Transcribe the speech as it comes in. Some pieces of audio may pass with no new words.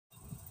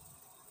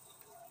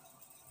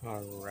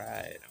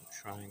Alright, I'm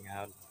trying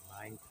out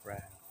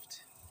Minecraft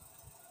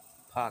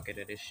Pocket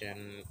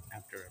Edition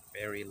after a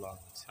very long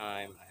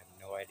time. I have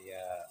no idea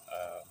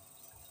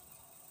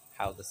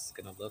how this is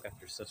gonna look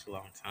after such a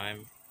long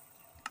time.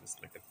 It's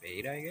like a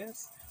beta, I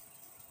guess.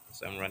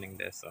 So I'm running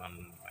this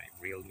on my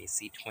Realme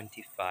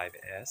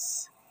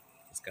C25s.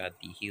 It's got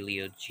the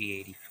Helio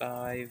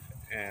G85,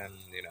 and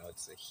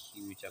it's a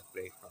huge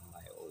upgrade from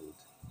my old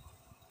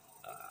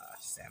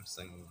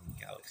Samsung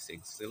Galaxy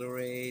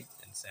Exhilarate,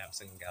 then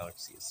Samsung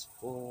Galaxy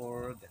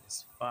S4, then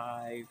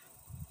S5.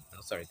 No,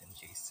 sorry, then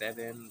J7,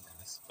 then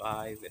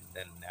S5, and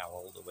then now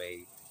all the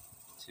way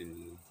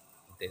to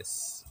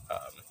this,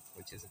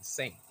 which is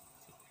insane.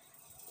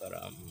 But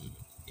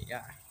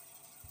yeah,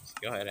 let's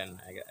go ahead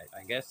and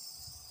I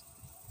guess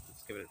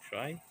let's give it a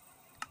try.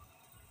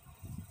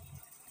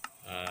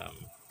 I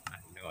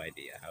have no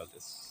idea how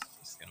this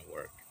is gonna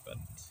work, but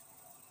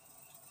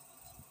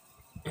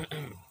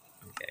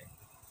okay.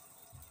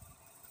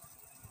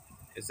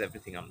 Is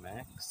everything on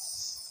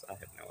max? I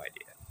have no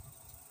idea.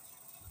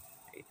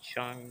 8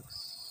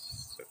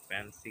 chunks, so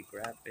fancy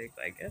graphics.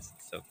 I guess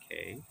it's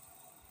okay.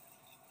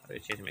 How do I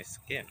change my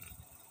skin?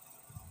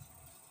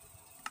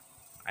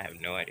 I have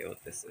no idea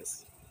what this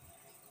is.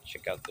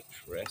 Check out the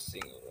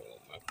dressing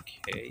room.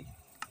 Okay.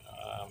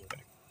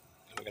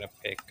 I'm gonna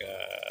pick.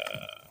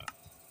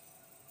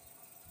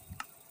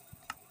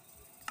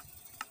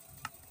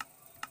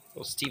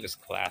 Well, Steve is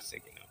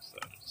classic, so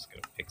I'm just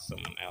gonna pick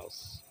someone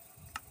else.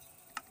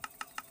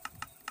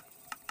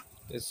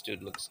 This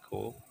dude looks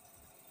cool.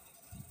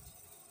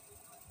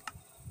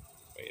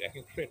 Wait, I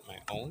can create my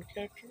own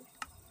character?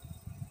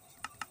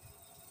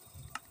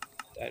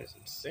 That is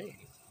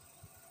insane.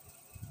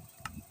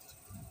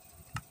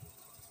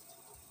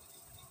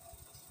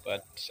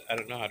 But I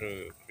don't know how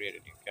to create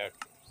a new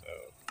character, so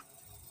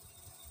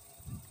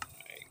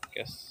I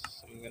guess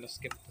I'm gonna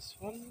skip this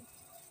one.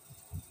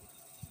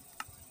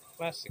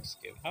 Classic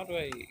skin. How do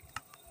I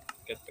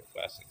get the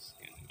classic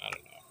skin? I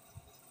don't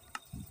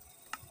know.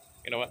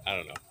 You know what? I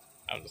don't know.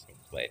 I'm just gonna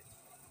play it.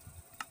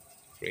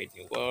 Create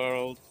new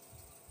world.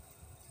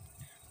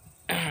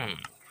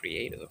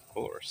 Creative, of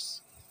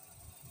course.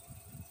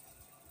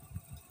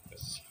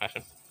 'Cause I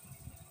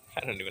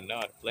don't even know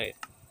how to play it.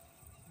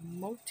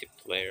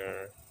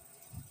 Multiplayer.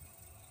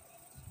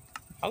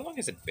 How long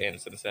has it been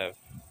since I've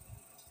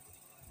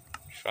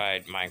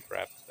tried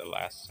Minecraft the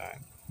last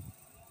time?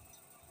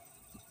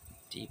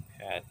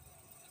 D-pad.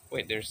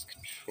 Wait, there's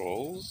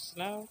controls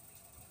now?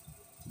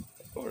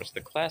 Of course,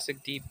 the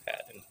classic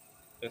D-pad and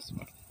this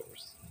one, of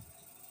course.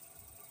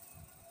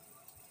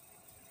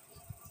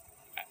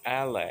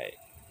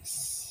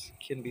 Allies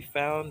can be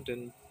found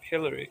in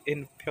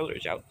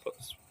pillage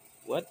outposts.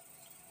 What?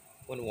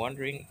 When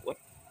wondering what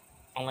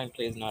online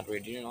play is not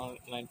ready, in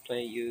online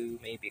play you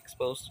may be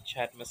exposed to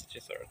chat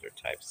messages or other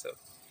types of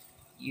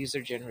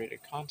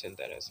user-generated content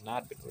that has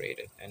not been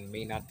rated and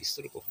may not be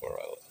suitable for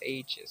all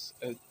ages.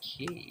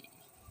 Okay,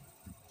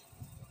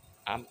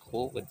 I'm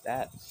cool with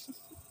that.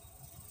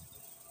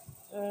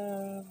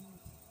 Um,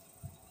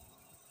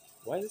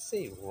 why does it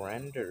say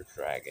Render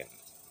Dragon?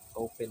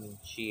 Open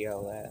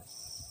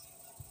GLS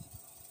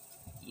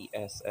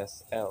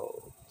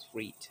ESSL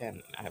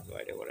 310. I have no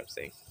idea what I'm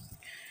saying.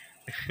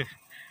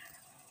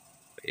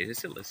 But it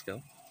is it. Let's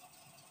go.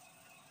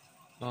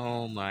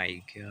 Oh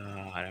my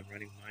god, I'm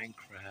running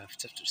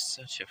Minecraft after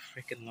such a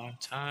freaking long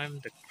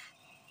time.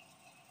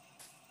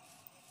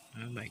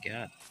 Oh my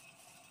god,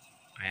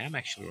 I am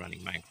actually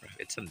running Minecraft.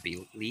 It's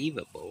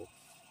unbelievable.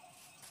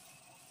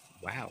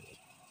 Wow.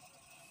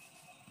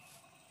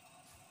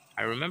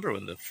 I remember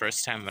when the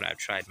first time when I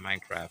tried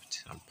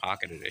Minecraft on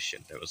Pocket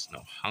Edition, there was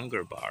no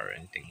hunger bar or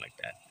anything like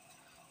that.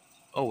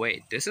 Oh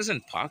wait, this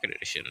isn't Pocket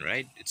Edition,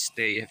 right?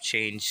 They have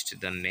changed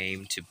the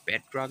name to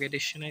Bedrock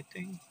Edition, I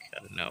think. I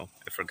don't know.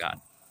 I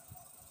forgot.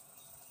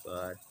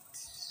 But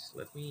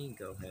let me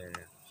go ahead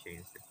and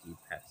change the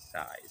D-pad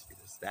size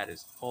because that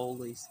is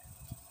always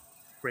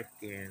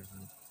freaking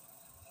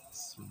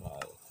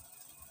small.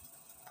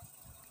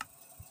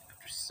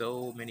 After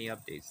so many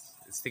updates,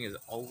 this thing is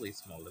always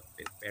small at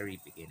the very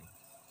beginning.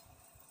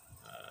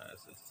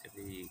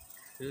 Sensitivity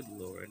could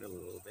lower it a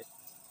little bit.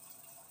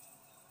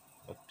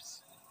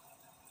 Oops.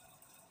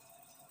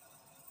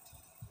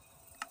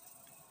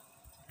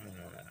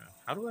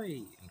 How do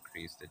I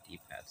increase the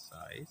D-pad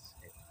size?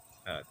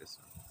 This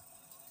one.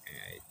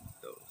 I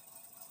go.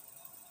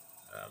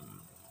 How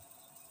am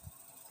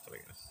I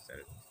gonna set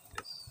it?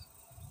 This.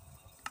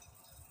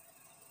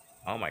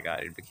 Oh my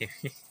god! It became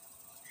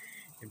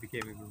it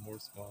became even more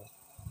small.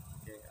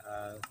 Okay.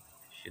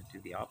 Should do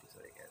the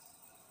opposite, I guess.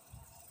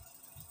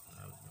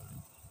 Um,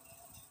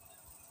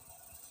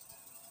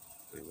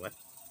 wait, what?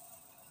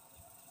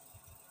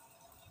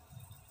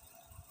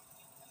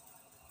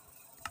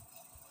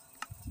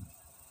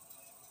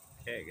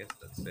 Okay, I guess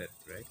that's it,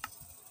 right?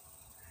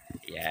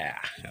 Yeah.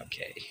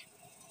 Okay.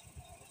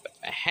 But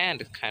my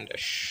hand kind of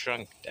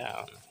shrunk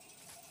down.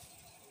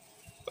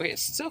 Okay,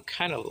 it's still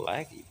kind of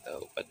laggy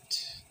though,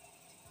 but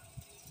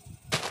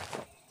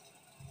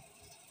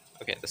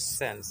okay, the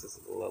sense is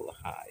a little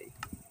high.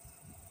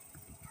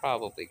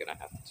 probably gonna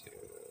have to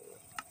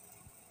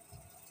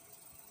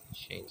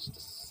change the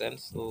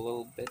sense a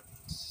little bit.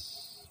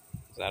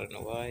 'Cause I don't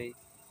know why.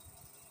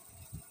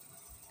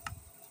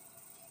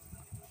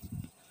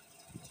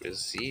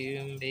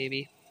 Resume,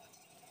 baby.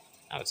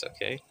 Oh, it's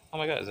okay. Oh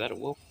my god, is that a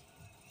wolf?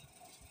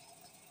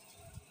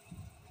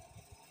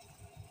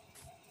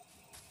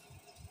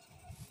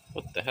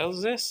 What the hell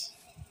is this?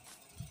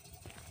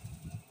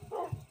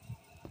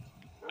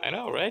 I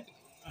know, right?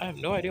 I have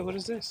no idea what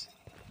is this.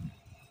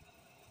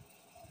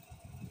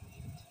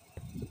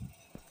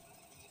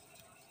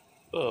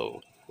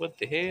 Oh, what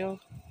the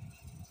hell?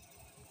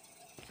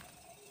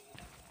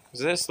 Is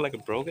this like a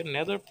broken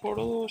nether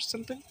portal or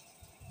something?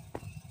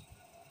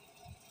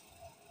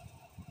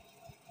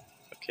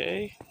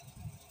 Okay.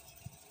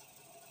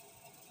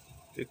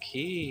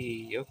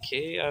 Okay,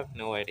 okay, I have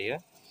no idea.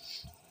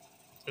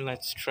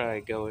 Let's try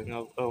going.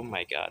 Oh, oh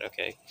my god,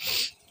 okay.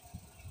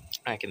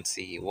 I can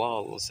see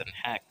walls and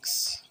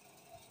hacks.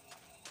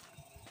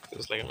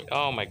 It's like,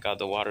 oh my god,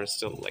 the water is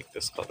still like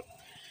this color.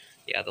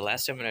 Yeah, the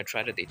last time when I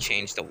tried it, they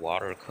changed the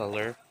water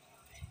color.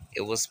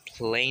 It was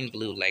plain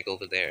blue like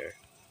over there,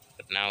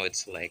 but now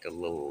it's like a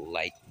little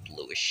light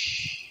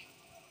bluish.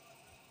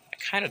 I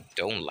kind of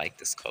don't like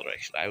this color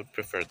actually. I would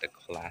prefer the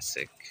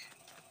classic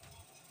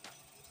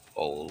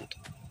old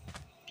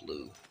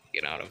blue.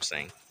 You know what I'm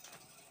saying?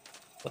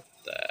 What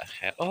the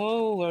hell?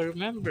 Oh, I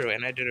remember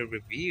when I did a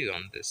review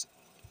on this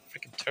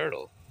freaking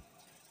turtle.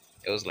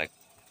 It was like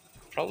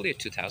probably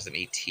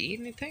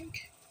 2018, I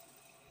think.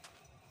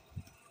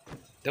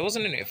 There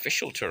wasn't any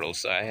official turtle,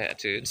 so I had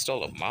to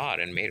install a mod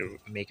and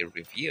make a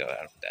review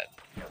out of that.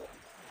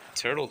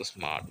 Turtles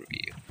mod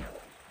review.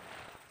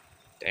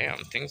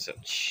 Damn, things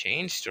have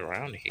changed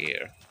around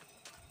here.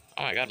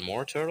 Oh my god,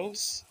 more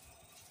turtles?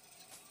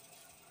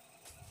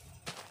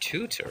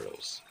 Two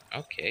turtles.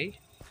 Okay,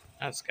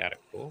 that's kind of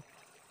cool.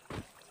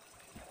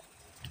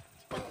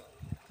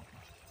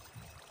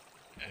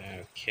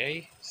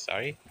 Okay,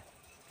 sorry.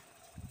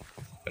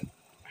 But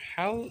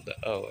how the...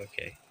 Oh,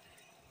 okay.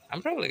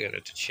 I'm probably going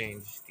to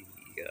change the...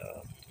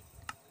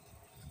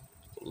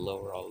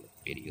 lower all the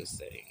video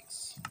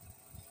settings.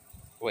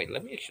 Wait,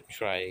 let me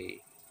try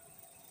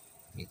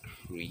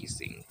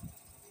increasing.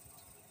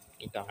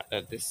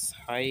 This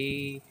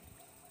high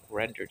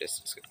render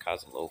distance could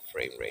cause low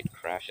frame rate,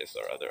 crashes,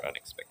 or other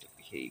unexpected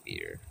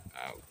behavior.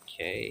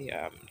 Okay,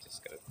 I'm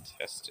just gonna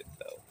test it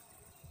though.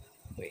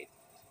 Wait,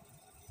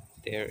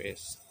 there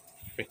is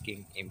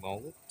freaking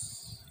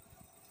emotes?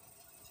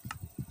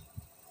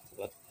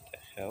 What the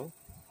hell?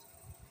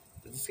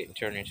 Is this getting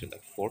turned into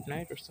like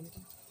Fortnite or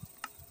something?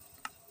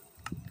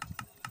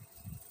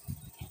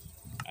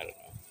 I don't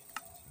know.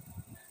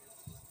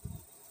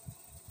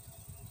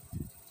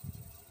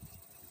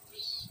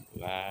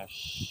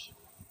 Slash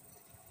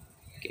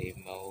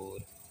game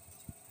mode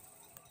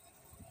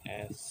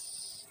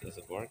S. Does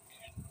it work?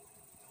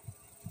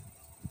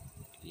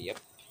 Yep.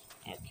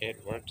 Okay,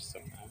 it worked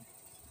somehow.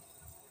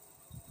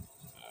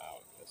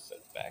 Let's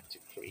set back to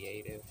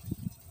creative.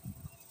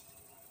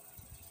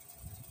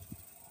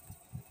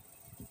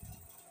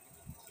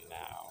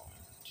 Now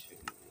to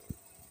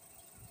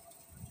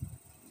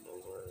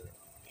lower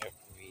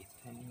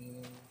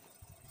everything.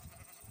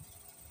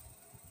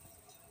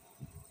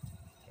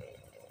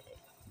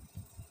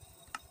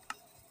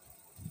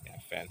 Yeah,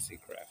 fancy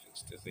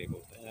graphics,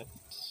 disable that.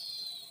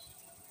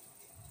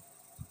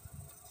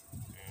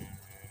 And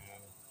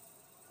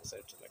I'll set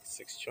it to like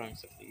 6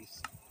 chunks at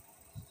least.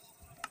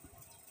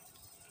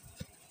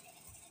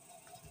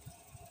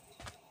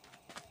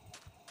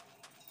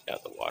 Yeah,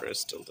 the water is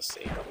still the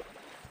same.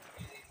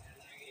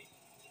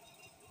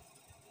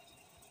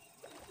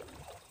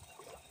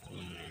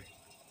 Mm.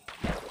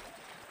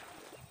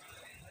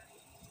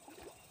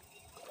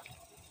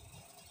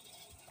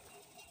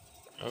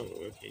 Oh,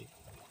 okay.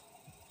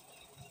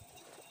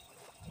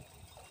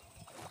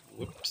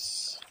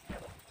 Whoops.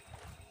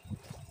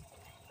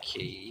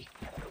 Okay.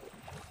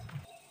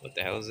 What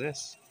the hell is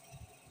this?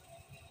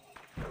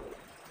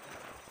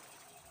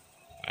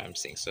 I'm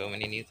seeing so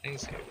many new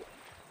things here.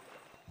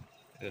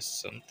 There's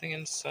something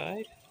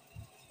inside?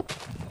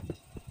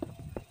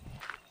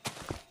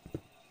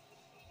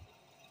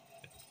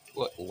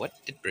 What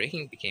did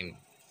braking became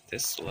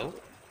this slow?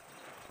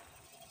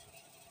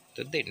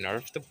 Did they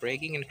nerf the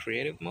braking in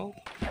creative mode?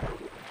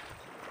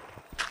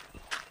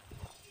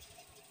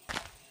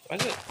 Why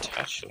does it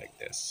touch like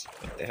this?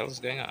 What the hell is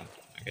going on?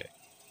 Okay.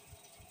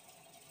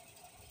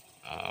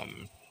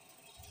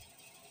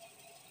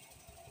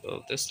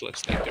 Well, this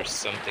looks like there's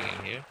something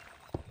in here.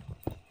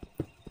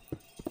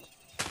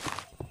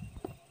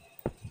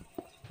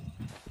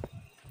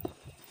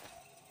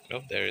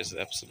 Nope, there is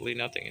absolutely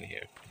nothing in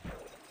here.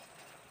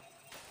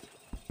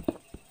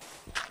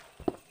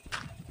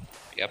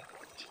 Yep.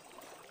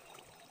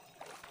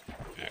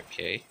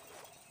 Okay.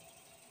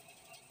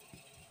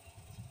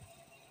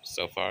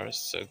 So far,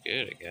 so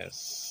good, I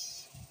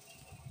guess.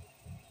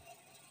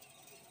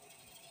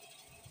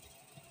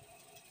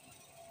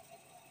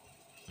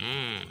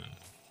 Hmm.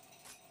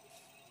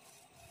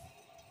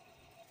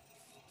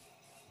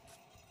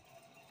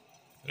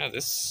 No,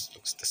 this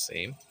looks the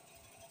same.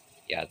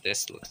 Yeah,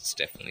 this looks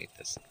definitely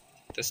this.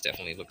 This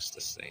definitely looks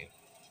the same.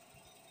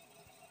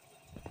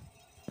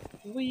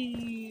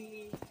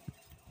 Whee!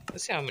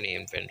 Let's see how many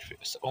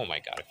inventories. Oh my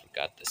god, I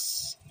forgot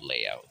this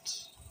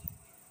layout.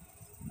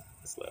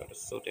 This layout is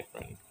so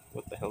different.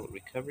 What the hell?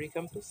 Recovery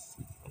compass?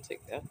 I'll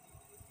take that.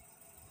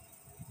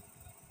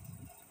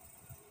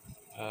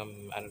 I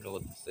don't know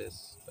what this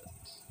is, but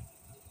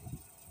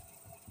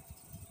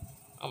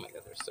oh my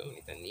god, there's so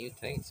many new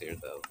things here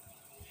though.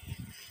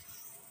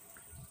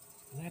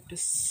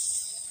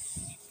 Lapis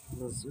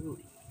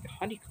lazuli,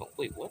 honeycomb.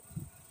 Wait, what?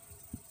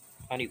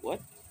 Honey, what?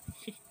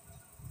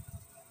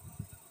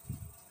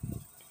 Oh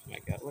my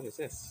god, what is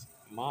this?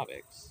 Mob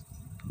eggs.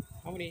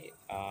 How many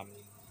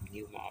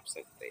new mobs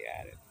that they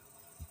added?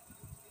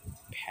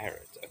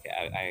 Parrot. Okay,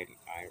 I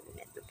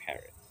remember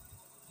parrot.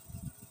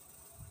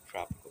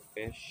 Tropical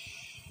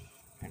fish.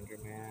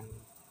 Enderman.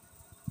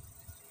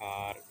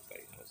 Cod.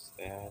 Everybody knows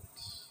that.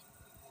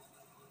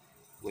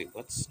 Wait,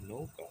 what's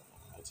snow golem?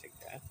 I'll take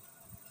that.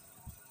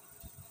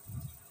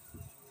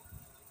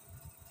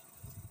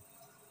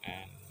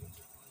 And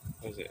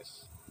what is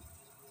this?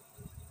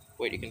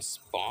 Wait, you can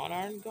spawn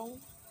iron golem?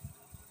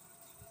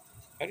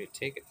 How do you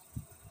take it?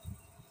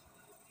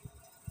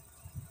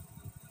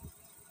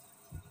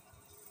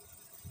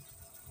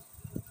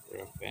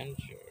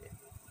 Revenger.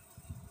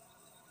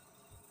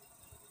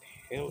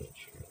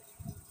 Pillager.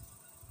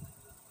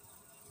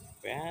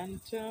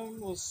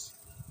 Phantom was.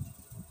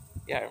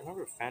 Yeah, I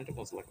remember Phantom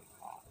was like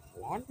a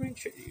wandering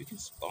tree. You can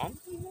spawn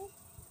them now?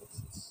 That's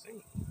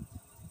insane.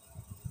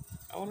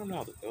 I want to know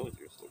how the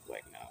villagers look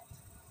like now.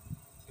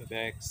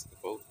 Vex,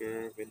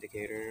 Evoker,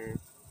 Vindicator.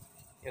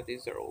 Yeah,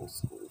 these are old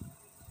school.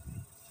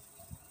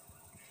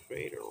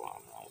 Trader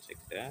Llama, I'll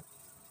take that.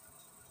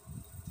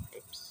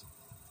 Oops.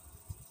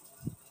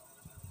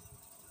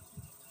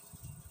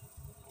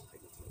 I'll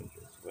take the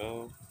villager as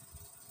well.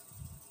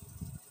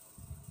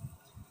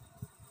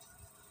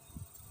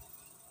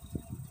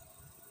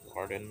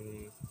 Warden.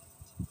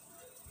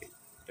 Okay,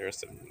 there's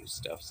some new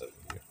stuff over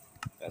here.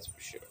 That's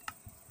for sure.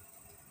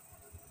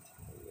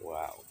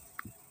 Wow.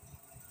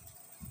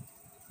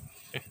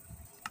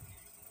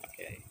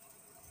 Okay.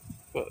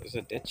 Well, is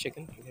it dead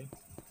chicken? Okay,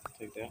 I'll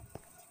take that.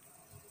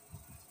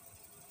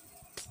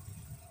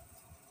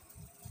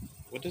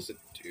 What does it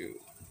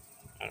do?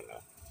 I don't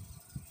know.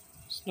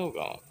 Snow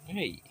golem.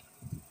 Hey.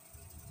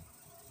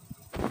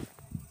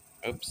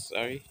 Oops,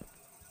 sorry.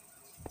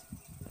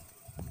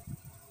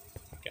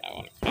 Okay, I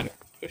want to kind of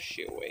push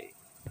you away.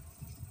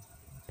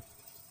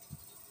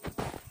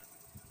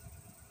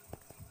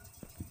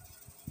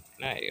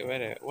 Nah,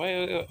 why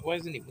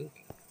isn't he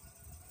moving?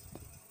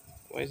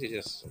 Why is he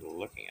just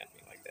looking at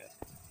me like that?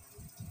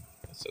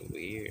 That's so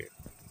weird.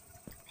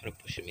 How to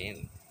push him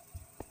in?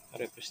 How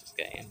do I push this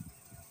guy in?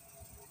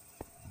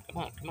 Come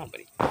on,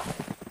 buddy.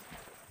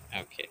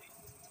 Okay.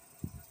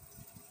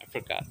 I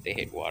forgot they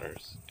hate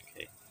waters.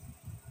 Okay.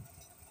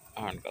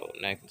 Iron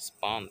golem. Now I can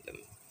spawn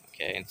them.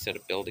 Okay, instead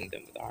of building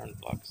them with iron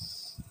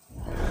blocks.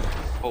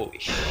 Holy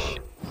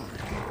shit.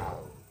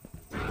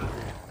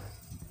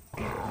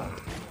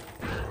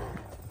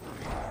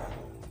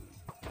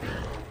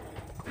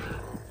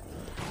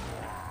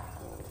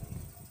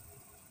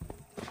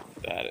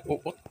 That. Oh,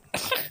 what?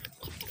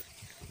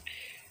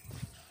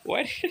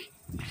 Why did,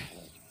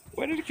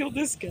 why did it kill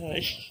this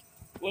guy?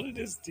 What did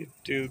this dude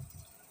do?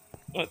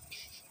 What?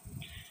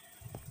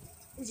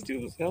 This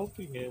dude was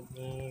helping him,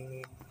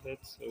 man.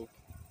 That's so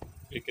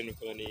freaking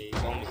funny.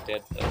 He's almost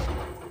dead though.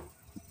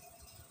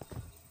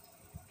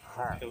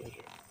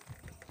 Pillager.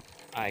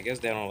 I guess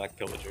they don't like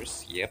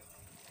pillagers. Yep.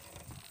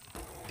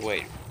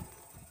 Wait.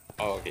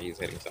 Oh, okay, he's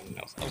hitting something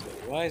else. I was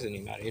like, why isn't he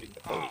not hitting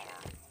the pillager?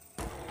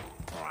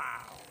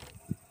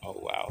 Oh,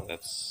 wow,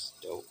 that's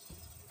dope.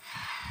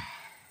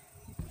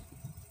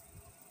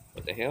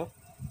 What the hell?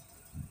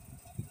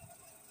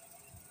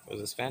 What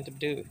does this Phantom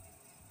do?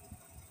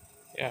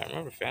 Yeah, I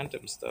remember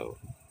Phantoms though.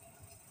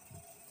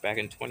 Back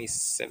in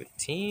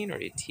 2017 or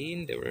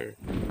 18,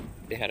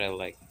 they had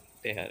a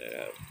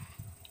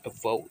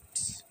vote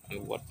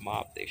on what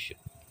mob they should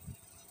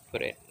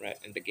put in right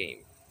in the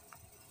game.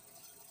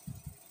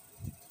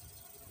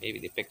 Maybe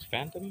they picked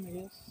Phantom, I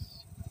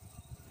guess.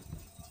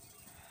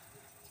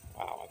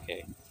 Wow.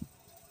 Okay.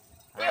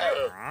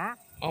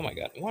 Oh my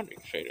God,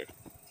 Wandering Trader.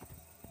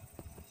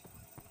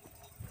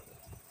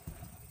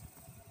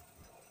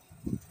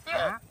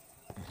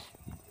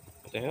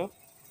 What the hell?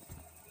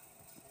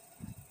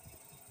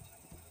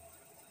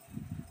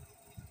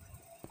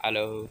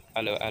 Hello,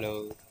 hello,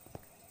 hello,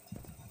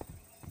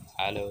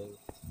 hello.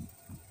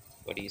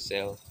 What do you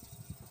sell?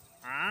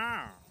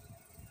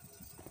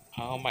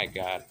 Oh my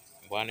God,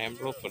 1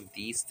 emerald for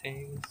these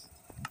things?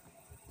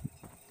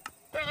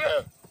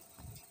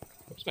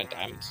 Where's my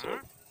diamond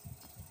sword?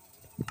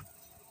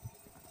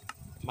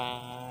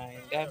 My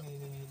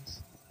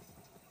diamonds.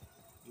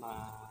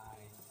 My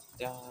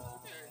die.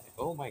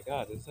 Oh my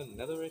God, is there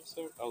another red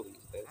sword? I'll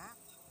use this.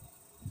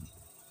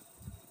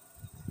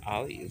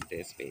 I'll use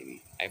this,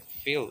 baby. I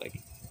feel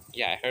like,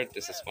 yeah, I heard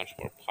this is much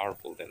more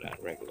powerful than a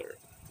regular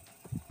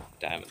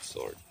diamond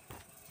sword.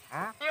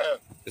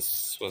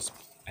 This was,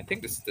 I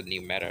think this is the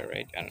new meta,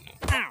 right? I don't know.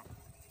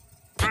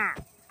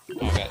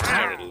 Oh my god, it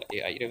started,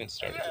 yeah, it even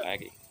started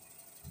lagging.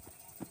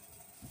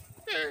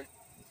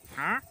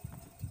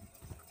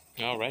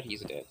 Alright,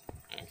 he's dead.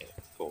 Okay,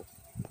 cool.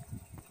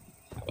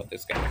 How about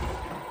this guy?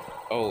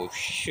 Oh,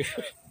 shoot.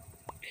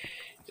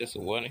 Just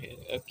one hit.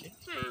 Okay.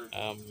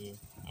 Um,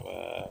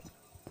 uh,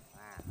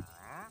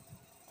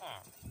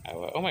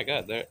 oh my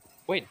god, they're...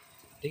 Wait,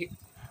 they...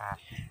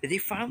 Did they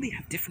finally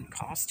have different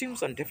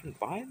costumes on different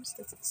biomes?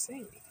 That's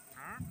insane.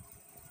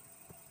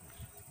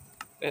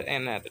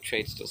 And the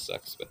trade still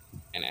sucks, but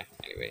anyway,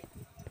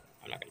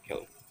 I'm not gonna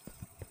kill him.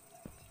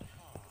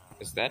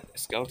 Is that a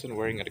skeleton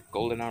wearing a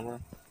golden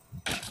armor?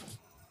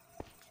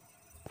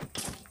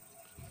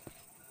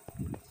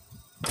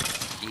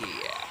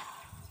 Yeah.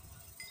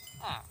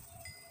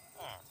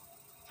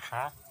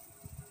 Huh?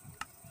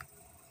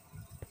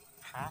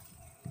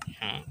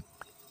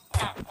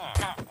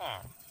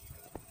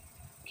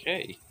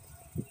 Okay.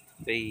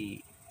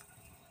 They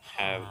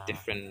have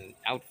different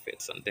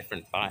outfits on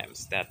different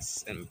biomes.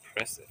 That's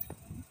impressive.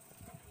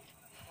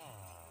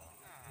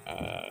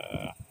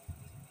 Uh,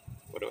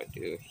 what do I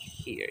do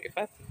here? If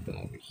I put them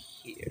over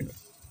here,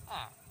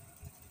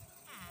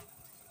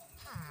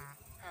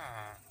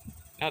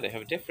 now they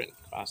have a different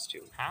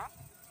costume.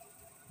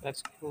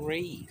 That's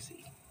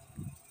crazy.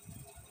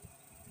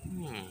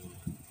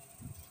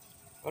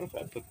 What if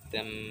I put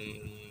them?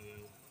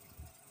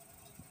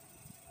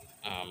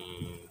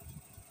 Um.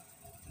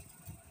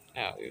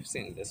 Oh, we've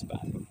seen this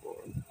biome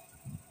before.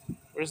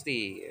 Where's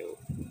the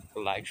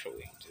elytra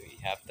wing? Do we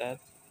have that?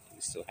 Do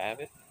we still have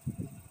it?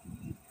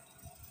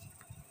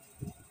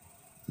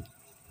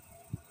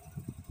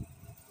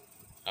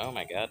 Oh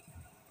my god.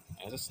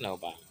 There's a snow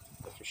biome,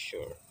 that's for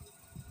sure.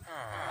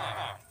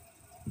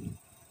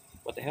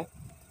 What the hell?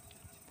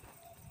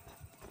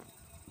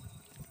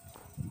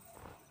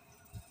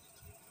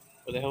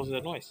 What the hell is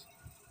that noise?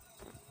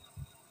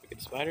 Look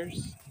at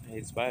spiders? I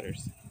hate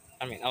spiders.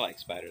 I mean, I like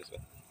spiders,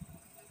 but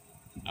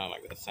I don't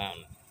like that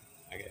sound.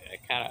 Okay, I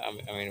kind of,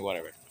 I mean,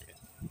 whatever. Okay.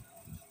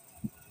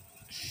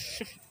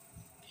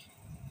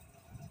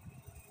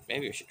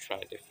 Maybe we should try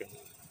a different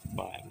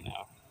biome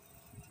now.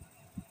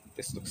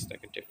 This looks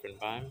like a different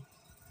biome.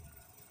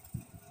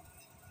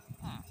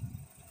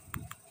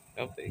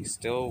 Nope, they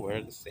still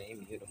wear the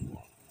same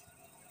uniform.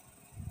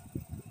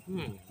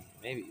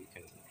 Maybe you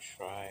can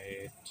try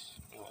it.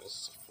 Oh, this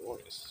is a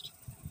forest.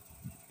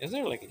 Is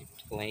there like a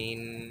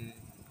plain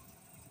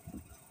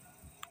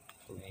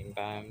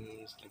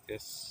biomes like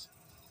this?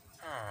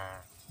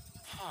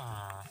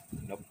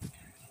 Nope.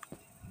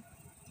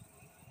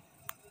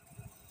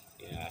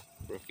 Yeah,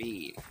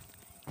 ravine.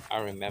 I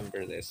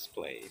remember this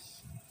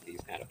place.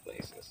 These kind of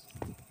places.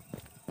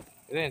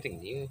 Is there anything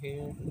new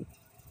here?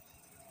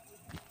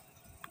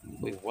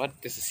 Wait, what?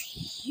 This is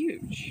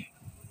huge.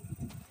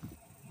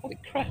 Holy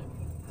crap.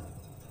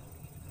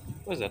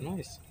 What is that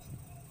noise?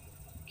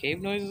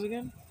 Cave noises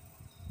again?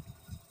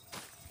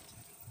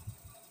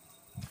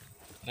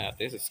 Nah,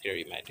 this is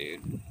scary, my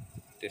dude.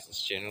 This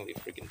is genuinely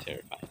freaking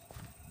terrifying.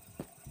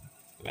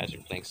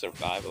 Imagine playing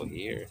survival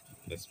here,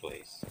 in this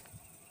place.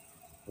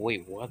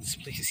 Wait, what? This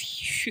place is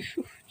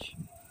huge.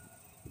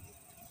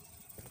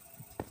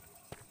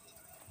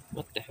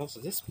 What the hell is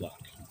this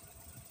block?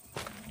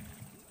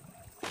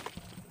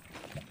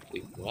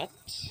 Wait, what?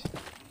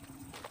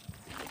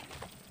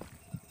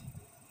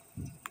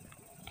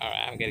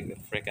 Alright, I'm getting the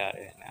frick out of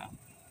here now.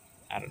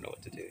 I don't know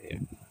what to do here.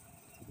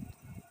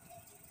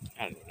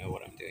 I don't even know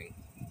what I'm doing.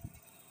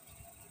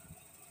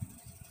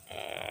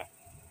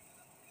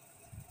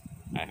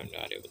 I have no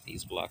idea what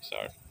these blocks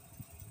are.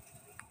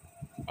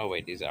 Oh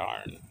wait, these are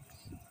iron.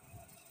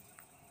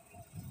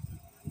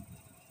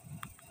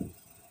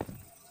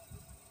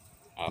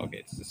 Oh, okay,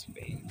 it's this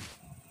vein.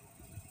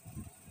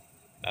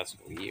 That's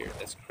weird.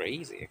 That's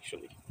crazy,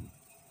 actually.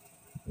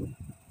 Where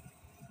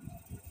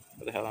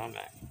the hell am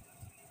I?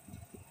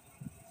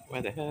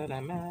 Where the hell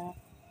am I?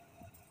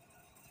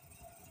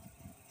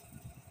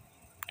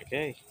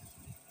 Okay.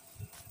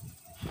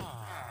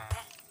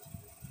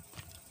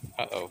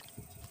 Uh-oh.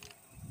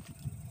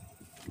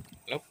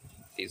 Nope.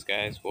 These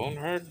guys won't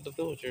hurt the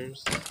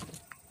villagers.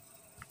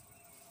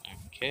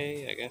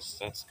 Okay, I guess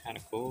that's kind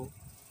of cool.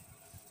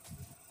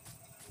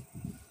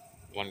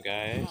 One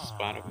guy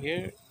spawned over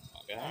here.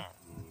 One guy.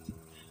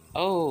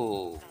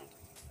 Oh!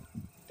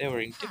 They were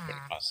in different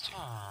costumes.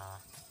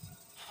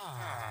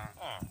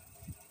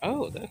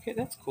 Oh, okay,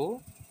 that's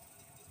cool.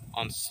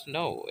 On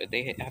snow,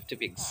 they have to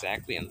be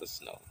exactly in the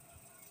snow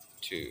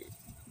to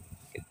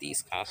get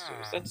these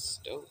costumes. That's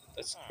dope.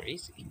 That's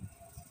crazy.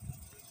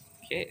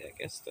 Okay, I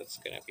guess that's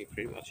gonna be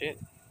pretty much it.